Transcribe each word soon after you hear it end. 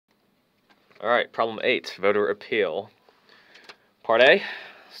All right, problem 8, voter appeal. Part A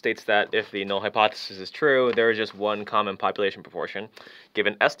states that if the null hypothesis is true, there is just one common population proportion. Give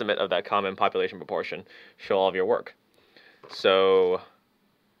an estimate of that common population proportion. Show all of your work. So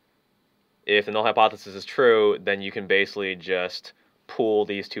if the null hypothesis is true, then you can basically just pool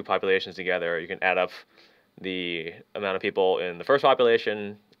these two populations together. You can add up the amount of people in the first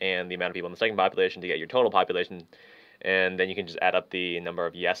population and the amount of people in the second population to get your total population, and then you can just add up the number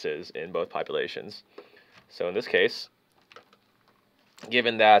of yeses in both populations. So in this case,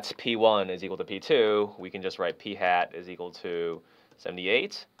 given that P1 is equal to P2, we can just write P hat is equal to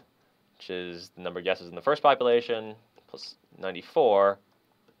 78, which is the number of yeses in the first population, plus 94,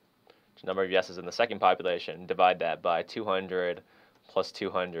 which is the number of yeses in the second population. Divide that by 200 plus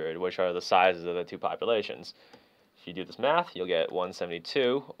 200, which are the sizes of the two populations. If you do this math, you'll get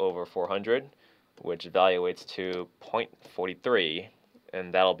 172 over 400, which evaluates to 0.43,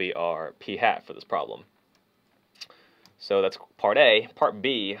 and that'll be our P hat for this problem. So that's part A. Part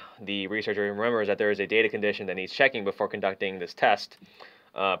B, the researcher remembers that there is a data condition that needs checking before conducting this test.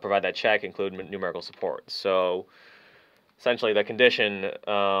 Provide that check, include numerical support. So essentially the condition,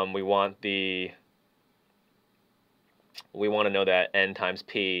 we want to know that n times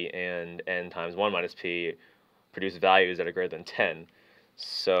p and n times 1 minus p produce values that are greater than 10.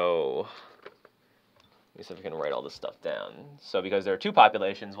 So let me see if we can write all this stuff down. So because there are two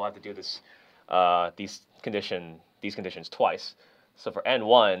populations, we'll have to do this these conditions twice. So for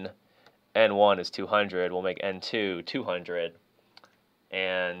n1 is 200. We'll make n2 200.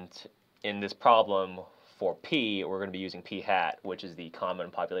 And in this problem for p, we're going to be using p hat, which is the common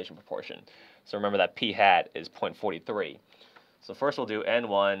population proportion. So remember that p hat is 0.43. So first we'll do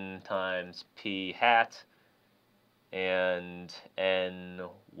n1 times p hat and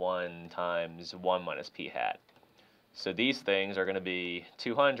n1 times 1 minus p hat. So these things are going to be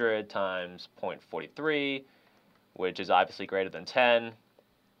 200 times 0.43, which is obviously greater than 10.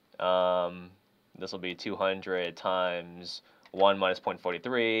 This will be 200 times 1 minus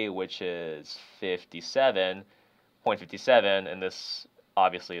 0.43, which is 0.57, and this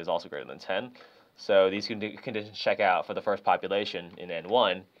obviously is also greater than 10. So these conditions check out for the first population in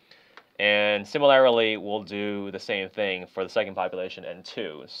n1. And similarly, we'll do the same thing for the second population,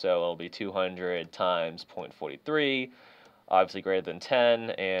 n2. So it'll be 200 times 0.43, obviously greater than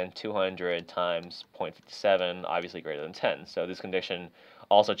 10, and 200 times 0.57, obviously greater than 10. So this condition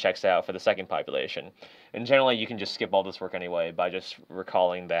also checks out for the second population. And generally, you can just skip all this work anyway by just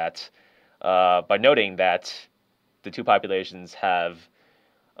recalling that, by noting that the two populations have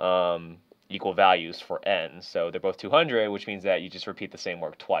equal values for n. So they're both 200, which means that you just repeat the same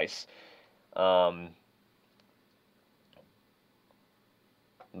work twice.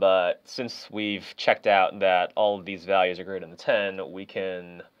 But since we've checked out that all of these values are greater than 10, we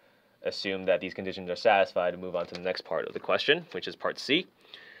can assume that these conditions are satisfied and move on to the next part of the question, which is part C.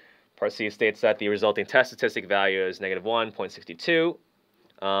 Part C states that the resulting test statistic value is -1.62.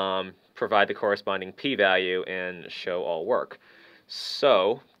 Provide the corresponding p-value and show all work.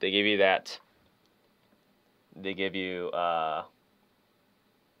 So they give you that. They give you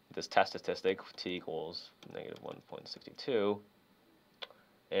this test statistic, t equals -1.62,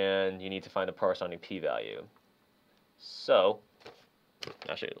 and you need to find the corresponding p-value. So,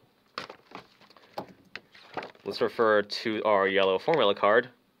 actually, let's refer to our yellow formula card,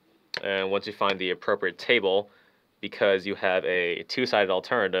 and once you find the appropriate table, because you have a two-sided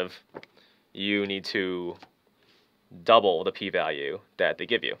alternative, you need to double the p-value that they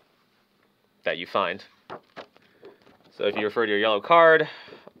give you, that you find. So if you refer to your yellow card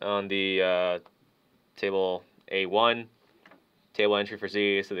on the table A1, table entry for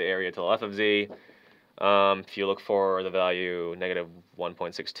z, so the area to the left of z, if you look for the value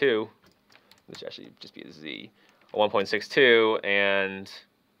 -1.62, which should actually just be z, 1.62, and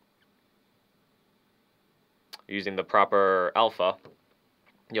using the proper alpha,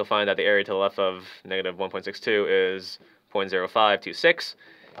 you'll find that the area to the left of -1.62 is 0.0526,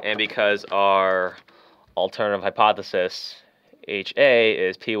 and because our alternative hypothesis HA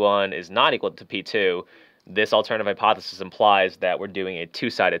is P1 is not equal to P2, this alternative hypothesis implies that we're doing a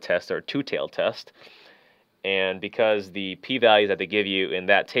two-sided test or a two-tailed test. And because the p-values that they give you in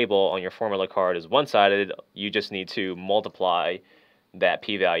that table on your formula card is one-sided, you just need to multiply that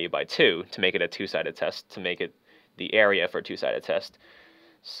p-value by 2 to make it a two-sided test, to make it the area for a two-sided test.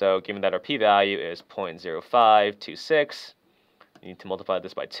 So given that our p-value is 0.0526, you need to multiply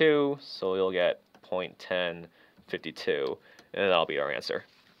this by 2, so you'll get 0.1052, and that'll be our answer.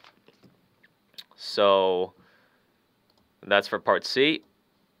 So that's for part C.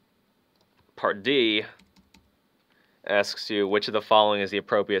 Part D asks you which of the following is the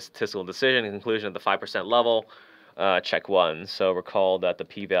appropriate statistical decision in conclusion at the 5% level. Check 1. So recall that the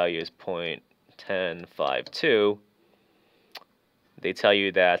p-value is 0.1052. They tell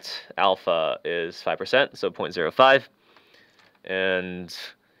you that alpha is 5%, so 0.05. And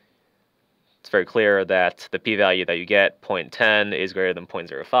it's very clear that the p-value that you get, 0.10, is greater than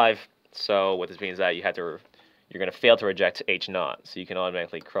 0.05. So what this means is that you're going to fail to reject H0. So you can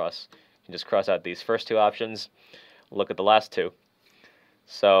automatically just cross out these first two options. Look at the last two.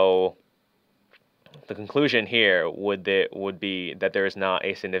 So the conclusion here would be that there is not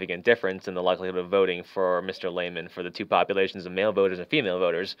a significant difference in the likelihood of voting for Mr. Lehman for the two populations of male voters and female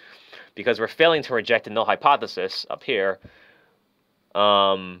voters, because we're failing to reject the null hypothesis up here.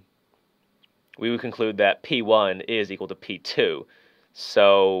 We would conclude that P1 is equal to P2.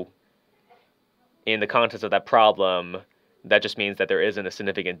 So in the context of that problem, that just means that there isn't a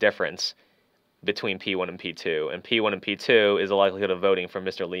significant difference between P1 and P2. And P1 and P2 is the likelihood of voting for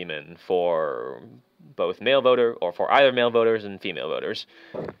Mr. Lehman for both male voter, or for either male voters and female voters.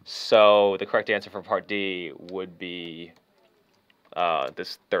 So the correct answer for part D would be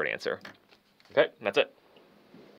this third answer. Okay, that's it.